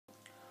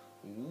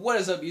What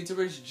is up,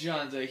 YouTubers?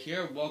 Johnzza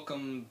here.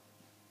 Welcome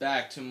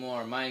back to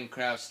more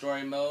Minecraft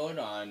Story Mode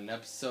on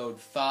episode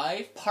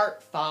 5,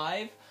 part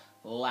 5.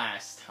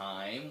 Last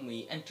time,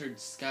 we entered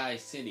Sky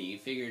City,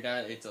 figured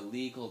out it's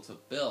illegal to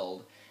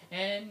build,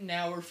 and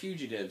now we're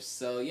fugitives.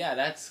 So yeah,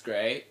 that's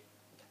great.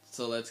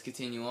 So let's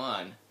continue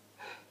on.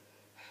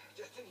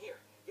 Just in here,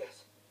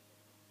 yes.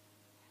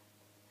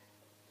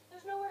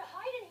 There's nowhere to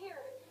hide in here.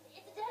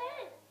 It's a dead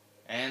end.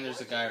 And there's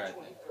a guy right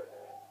there.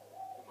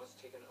 You must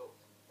take an oath.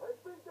 I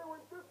think they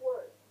went this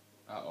way.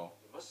 Uh-oh.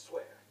 You must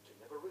swear to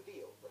never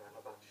reveal what I'm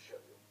about to show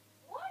you.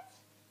 What?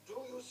 Do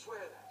you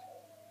swear that?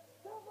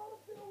 Don't let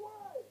us get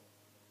away.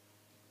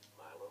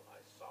 Milo,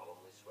 I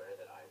solemnly swear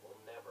that I will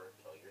never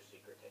tell your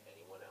secret to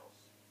anyone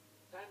else.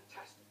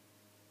 Fantastic.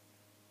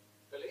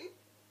 Philippe?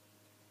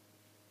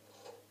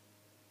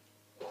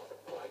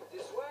 Right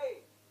this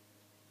way.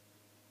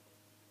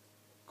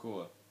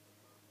 Cool.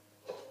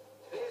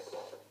 This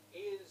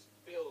is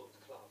Build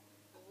Club.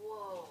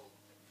 Whoa.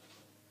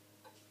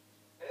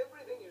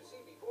 Everything you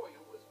see before you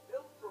was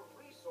built from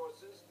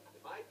resources that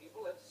my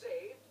people have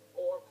saved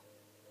or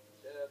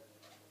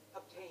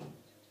obtained.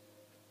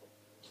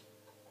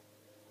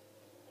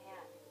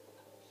 Man,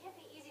 it can't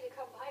be easy to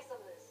come by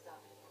some of this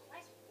stuff.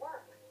 Nice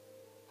work.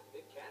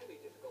 It can be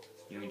difficult.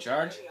 You in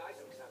charge? Many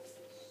items have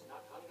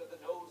snuck under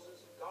the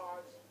noses of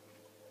guards.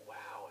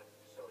 Wow, and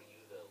so are you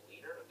the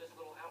leader of this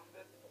little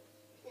outfit?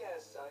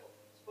 Yes, I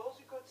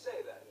suppose you could say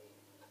that.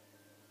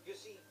 You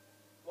see,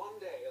 one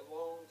day, a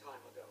long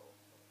time ago,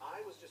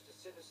 I was just a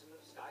citizen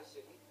of Sky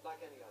City,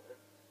 like any other.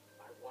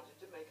 I wanted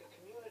to make a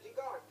community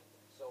garden,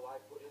 so I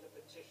put in a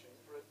petition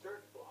for a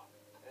dirt block,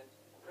 and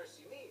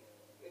mercy me,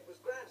 it was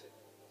granted.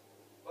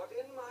 But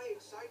in my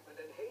excitement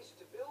and haste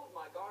to build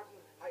my garden,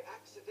 I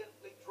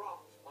accidentally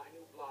dropped my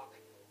new block,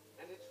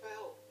 and it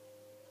fell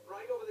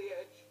right over the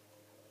edge.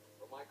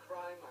 For my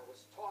crime, I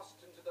was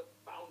tossed into the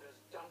founder's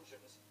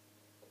dungeons.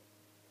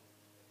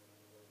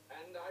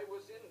 And I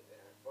was in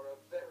there for a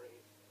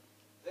very,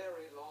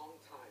 very long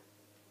time.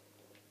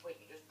 Wait,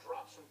 you just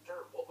dropped some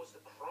dirt. What was the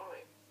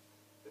crime?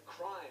 The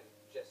crime,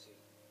 Jesse,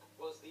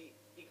 was the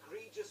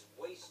egregious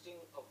wasting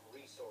of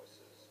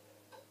resources.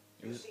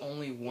 It was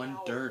only one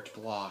dirt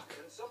block.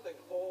 When something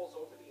falls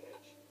over the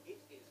edge,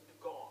 it is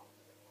gone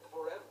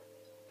forever.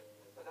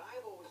 But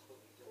I've always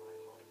believed in my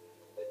heart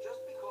that just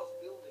because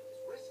building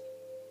is risky,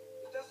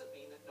 it doesn't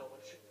mean that no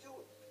one should do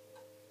it.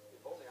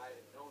 If only I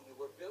had known you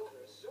were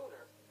builders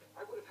sooner,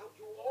 I would have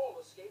helped you all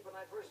escape when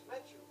I first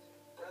met you,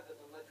 rather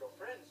than let your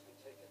friends be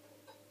taken.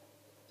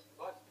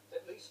 But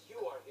at least you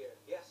are here,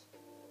 yes?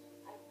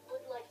 I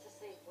would like to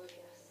save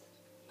Lucas.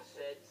 You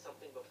said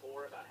something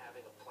before about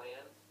having a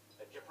plan,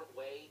 a different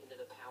way into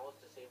the palace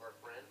to save our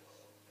friends.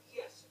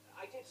 Yes,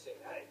 I did say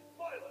that. Hey,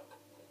 Milo.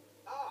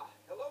 Ah,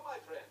 hello,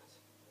 my friends.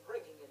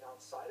 Bringing in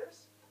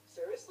outsiders?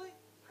 Seriously?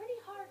 Pretty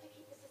hard to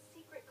keep this a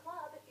secret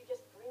club if you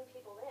just bring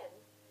people in.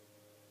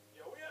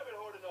 Yeah, we have it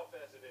hard enough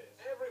as it is.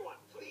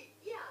 Everyone, please.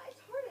 Yeah, it's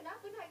hard enough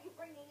without you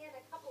bringing in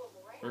a couple of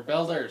We're randoms.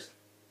 builders.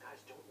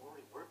 Guys, don't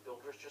worry. We're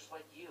builders just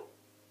like you.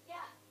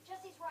 Yeah,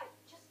 Jesse's right.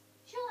 Just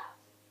chill out.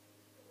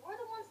 We're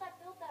the ones that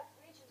built that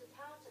bridge into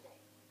town today.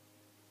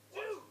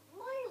 Dude!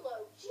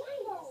 Milo,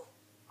 Milo,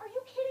 are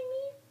you kidding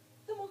me?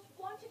 The most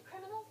wanted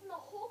criminals in the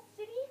whole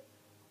city?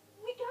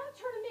 We gotta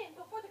turn them in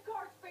before the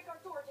guards break our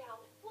door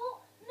down.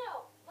 Well,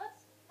 no,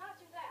 let's not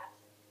do that.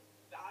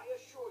 I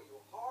assure you,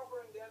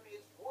 harboring them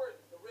is worth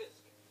the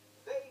risk.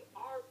 They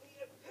are the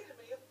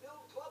epitome of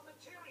Build Club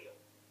material.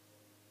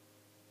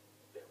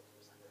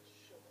 Builders, I'm not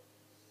sure.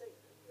 Save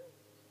the builders.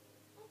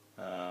 We'll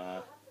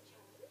have to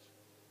challenge.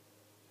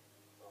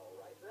 All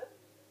right then.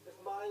 If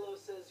Milo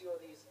says you're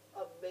these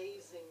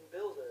amazing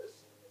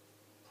builders,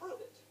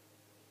 prove it.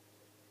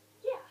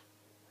 Yeah,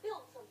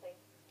 build something.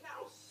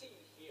 Now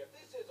see here,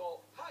 this is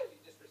all highly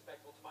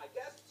disrespectful to my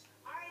guests.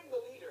 I'm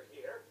the leader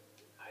here.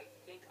 I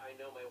think I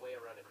know my way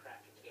around a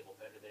crafting table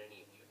better than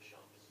any of you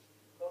chumps.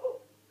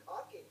 Oh,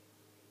 cocky.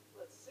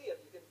 Let's see if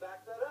you can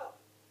back that up.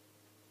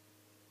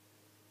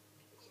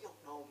 We don't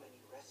know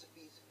many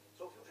recipes,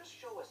 so if you just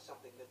show us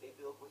something that they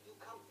build where you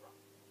come from.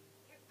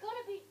 You're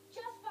gonna be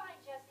just fine,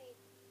 Jesse.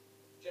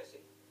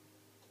 Jesse,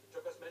 it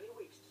took us many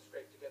weeks to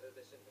scrape together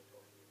this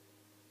inventory.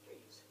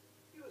 Please,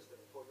 use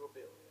them for your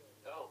build.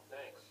 Oh,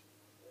 thanks.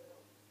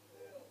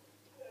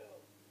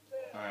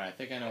 Alright, I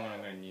think I know what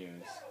I'm going to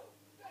use.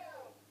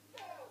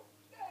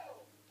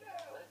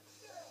 Let's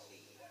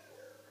see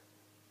here.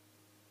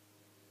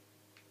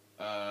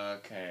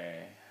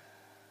 Okay.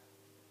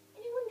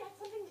 Anyone got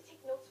something to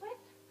take notes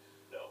with?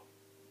 No.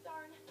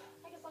 Darn,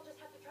 I guess I'll just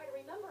have to try to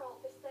remember all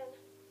this then.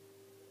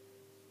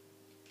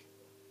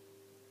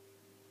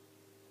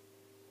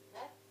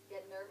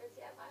 Get nervous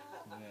yet,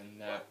 Milo? And then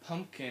that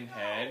pumpkin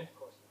head Of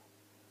course not.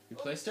 we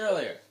placed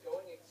earlier. It's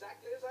going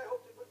exactly as I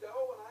hoped it would go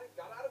when I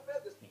got out of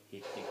bed this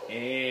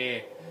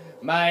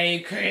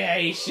My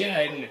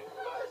creation!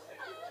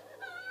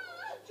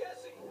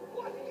 Jesse,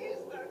 what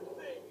is that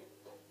thing?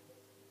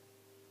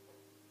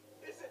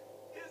 Is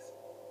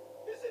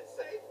it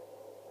safe?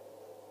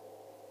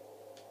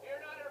 Fear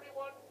not,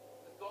 everyone.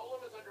 The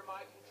golem is under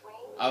my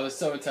control. I I was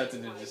so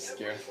tempted to just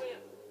scare them.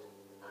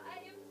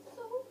 I am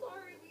so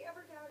sorry we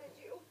ever doubted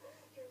you.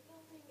 Your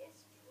building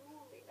is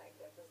truly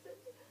magnificent.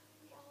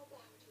 We all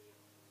bow to you.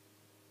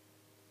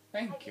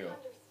 Thank you. I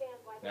can understand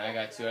why Now I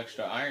got 2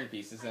 extra iron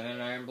pieces and an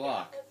iron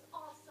block. That's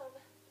awesome.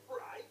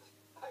 Right?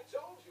 I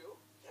told you.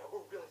 Yeah,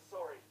 we're really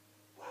sorry.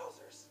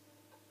 Wowzers.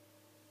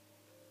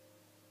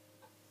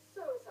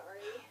 So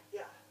sorry.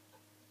 Yeah,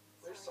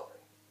 we're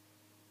sorry.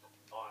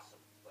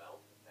 Awesome.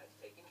 Well, that's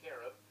taken care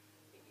of.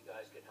 If you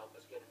guys could help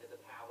us get into the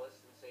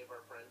palace and save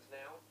our friends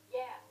now.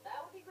 Yeah, that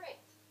would be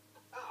great.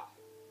 Ah,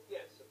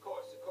 yes, of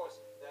course, of course.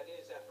 That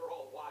is, after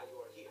all, why you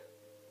are here.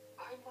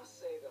 I must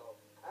say, though,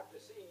 after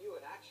seeing you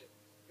in action,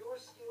 your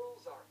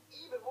skills are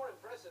even more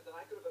impressive than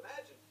I could have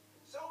imagined.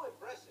 So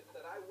impressive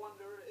that I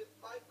wonder if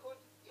I could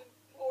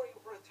implore you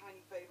for a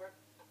tiny favor.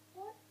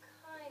 What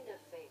kind of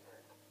favor?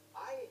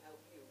 I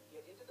help you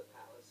get into the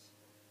palace.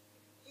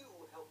 You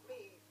help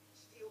me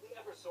steal the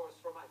Eversource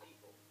for my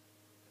people.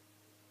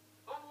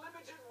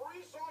 Unlimited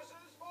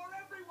resources for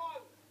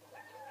everyone!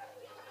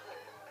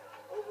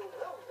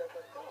 Overwhelmed at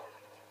the thought.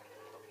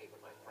 Okay, but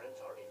my friends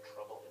are in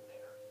trouble in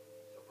there.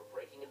 So if we're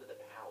breaking into the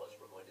palace,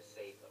 we're going to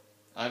save them.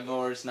 I'm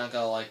always not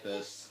gonna like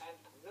this. And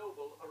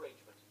noble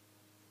arrangement.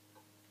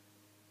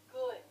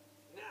 Good.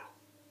 Now,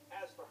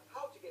 as for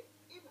how to get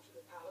into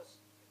the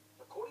palace,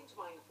 according to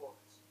my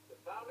informants, the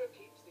founder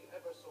keeps the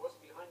Eversource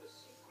behind a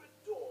secret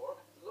door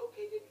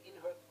located in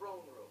her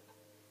throne room.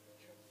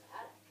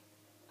 Dramatic.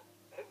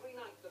 Every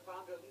night, the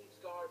founder leaves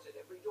guards at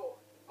every door,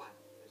 but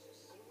there's a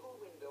single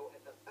window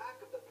at the back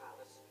of the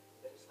palace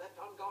that is left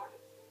unguarded.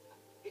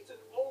 It's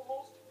an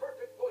almost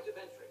perfect point of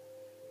entry,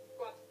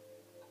 but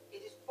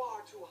it is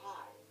far too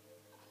high.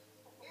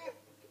 If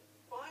we can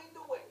find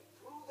a way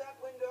through that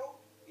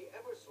window, the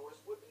Eversource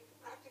would be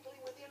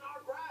practically within our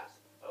grasp.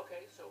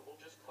 Okay, so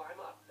we'll just climb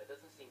up. That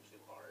doesn't seem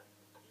too hard.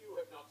 You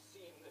have not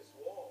seen this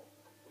wall.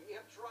 We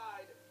have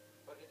tried,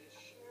 but it is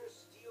sheer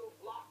steel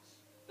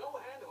blocks. No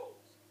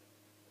handholds.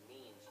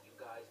 Means you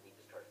guys need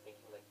to start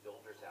thinking like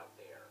builders out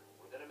there.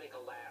 We're gonna make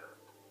a ladder.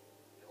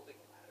 Building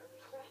a ladder?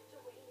 Craft a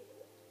way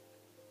in.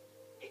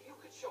 If you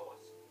could show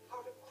us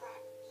how to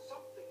craft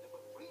something that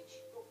would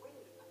reach the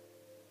window,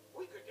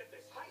 we could get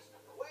this heist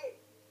underway.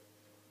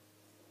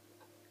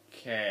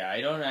 Okay,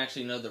 I don't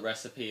actually know the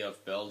recipe of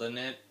building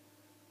it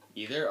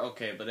either.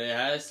 Okay, but it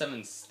has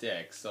 7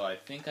 sticks, so I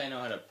think I know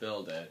how to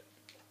build it.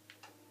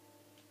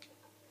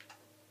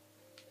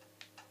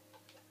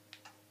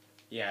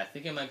 Yeah, I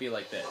think it might be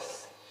like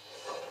this.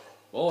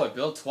 Oh, it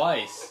built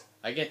twice.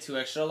 I get 2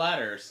 extra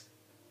ladders.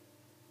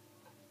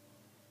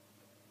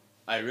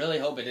 I really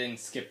hope it didn't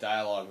skip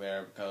dialogue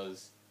there,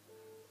 because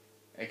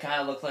it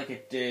kind of looked like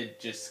it did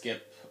just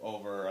skip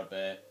over a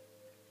bit.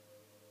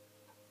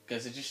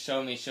 Because it just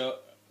showed me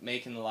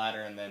making the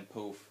ladder and then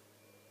poof.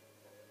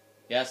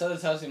 Yeah, so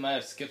this tells me might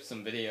have skipped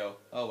some video.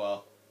 Oh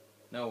well.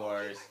 No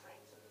worries. Okay, my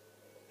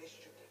friends, this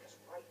should take us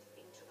right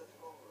into the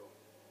throne room.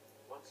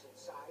 Once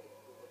inside,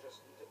 we will just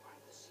need to find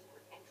the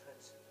secret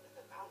entrance that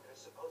the founder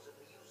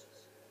supposedly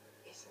uses.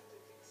 Isn't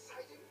it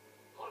exciting?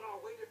 On our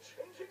way to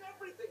changing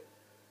everything.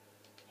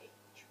 Hey,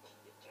 would you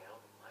keep it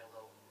down,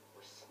 Milo?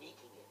 We're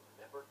sneaking in,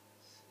 remember?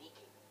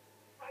 Sneaking.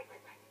 Right.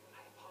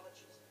 My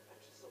apologies. I'm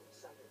just so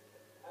excited.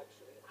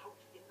 Actually, out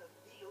in the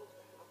field,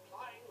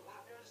 applying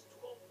ladders to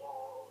a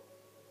wall.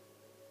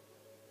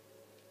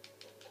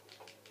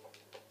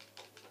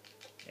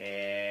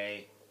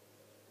 Hey.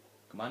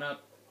 Come on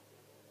up.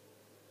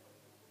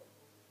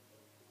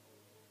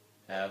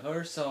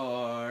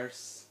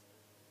 Eversource.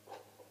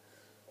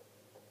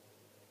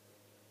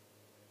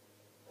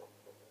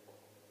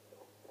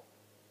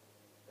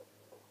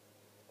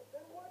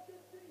 Then what did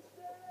she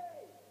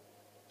say?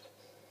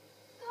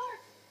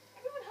 Guards!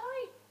 Everyone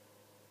hide!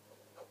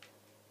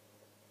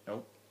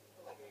 Nope.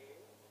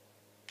 Okay.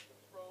 The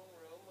throne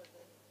room with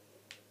the...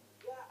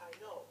 Yeah, I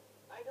know.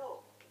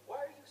 Why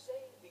are you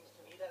saying things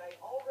to me that I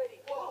already...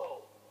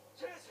 Whoa!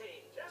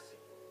 Jesse!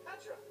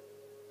 Petra!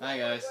 Hi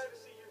guys. Glad to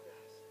see you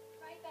guys.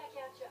 Right back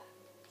at ya.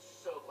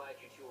 So glad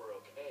you two are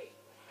okay.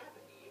 What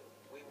happened to you?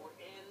 We were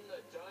in the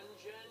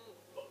dungeon,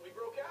 but we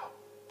broke out.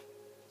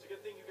 It's a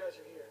good thing you guys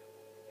are here.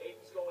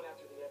 Aiden's going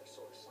after the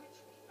Eversource. Which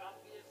we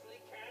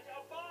obviously can't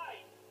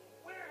abide.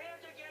 We're here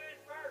to get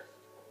it first.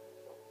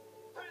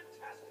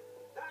 Fantastic!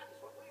 That is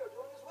what we are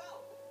doing as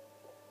well.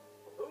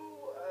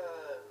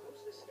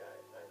 Who's this guy,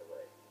 by the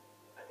way?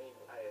 I mean,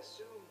 I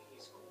assume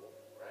he's cool,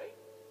 right?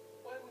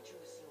 Why would you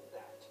assume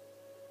that?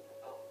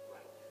 Oh,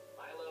 right.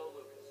 Milo,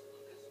 Lucas,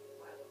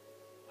 Milo.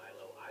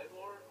 Milo,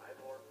 Ivor,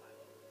 Milo.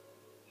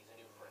 He's a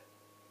new friend.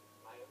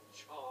 I am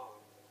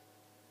charmed.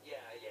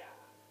 Yeah.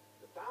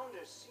 The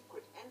founder's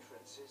secret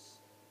entrance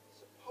is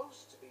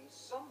supposed to be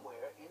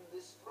somewhere in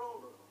this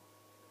throne room.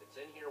 If it's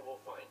in here,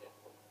 we'll find it.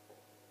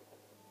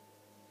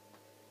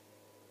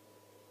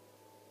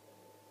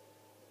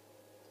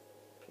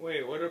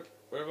 Wait, what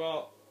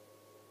about...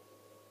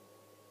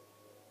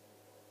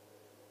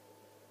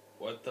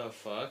 What the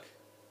fuck?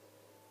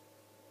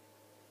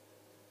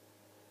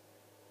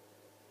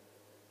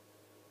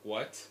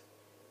 What?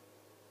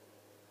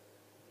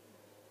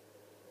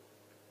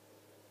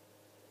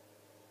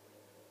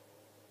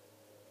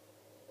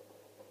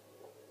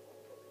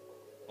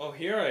 Oh,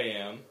 here I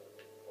am.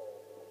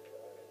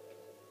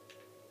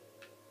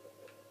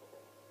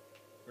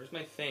 Where's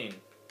my thing?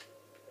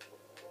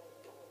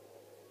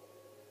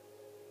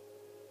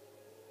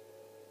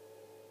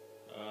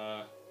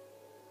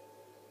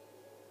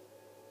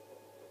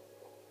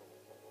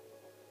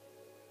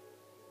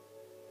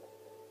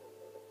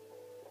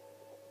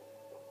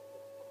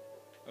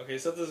 Okay,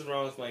 something's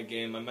wrong with my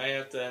game. I might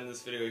have to end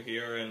this video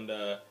here and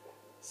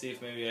see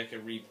if maybe I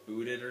can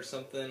reboot it or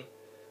something.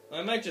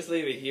 I might just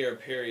leave it here,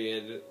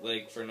 period,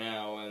 like for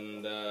now,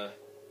 and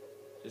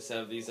just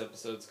have these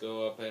episodes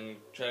go up and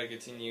try to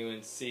continue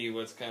and see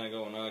what's kind of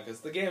going on,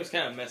 because the game's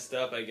kind of messed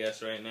up, I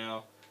guess, right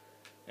now,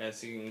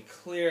 as you can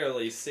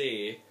clearly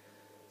see.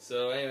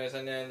 So anyways,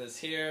 I'm going to end this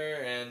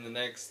here, and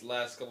the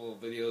last couple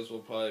of videos will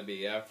probably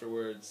be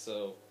afterwards,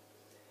 so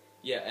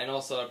yeah, and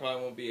also I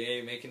probably won't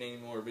be making any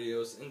more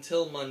videos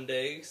until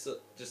Monday, so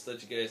just to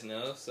let you guys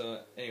know.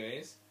 So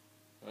anyways,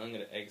 I'm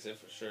going to exit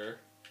for sure.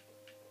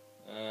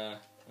 I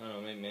don't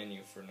know, maybe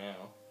menu for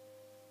now.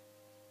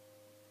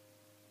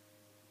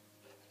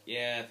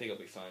 Yeah, I think I'll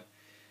be fine.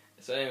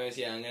 So anyways,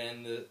 yeah, I'm going to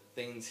end the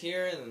things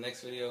here. In the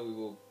next video, we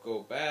will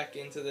go back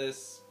into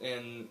this.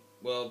 And,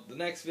 well, the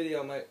next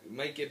video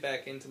might get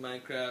back into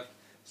Minecraft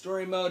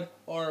story mode,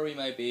 or we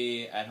might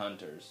be at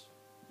Hunters.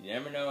 You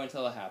never know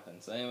until it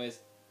happens. So anyways,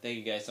 thank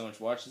you guys so much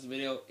for watching this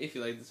video. If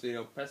you like this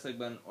video, press the like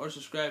button or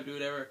subscribe, do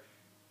whatever.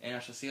 And I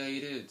shall see all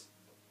you dudes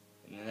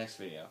in the next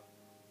video.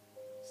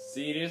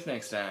 See you dudes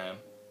next time.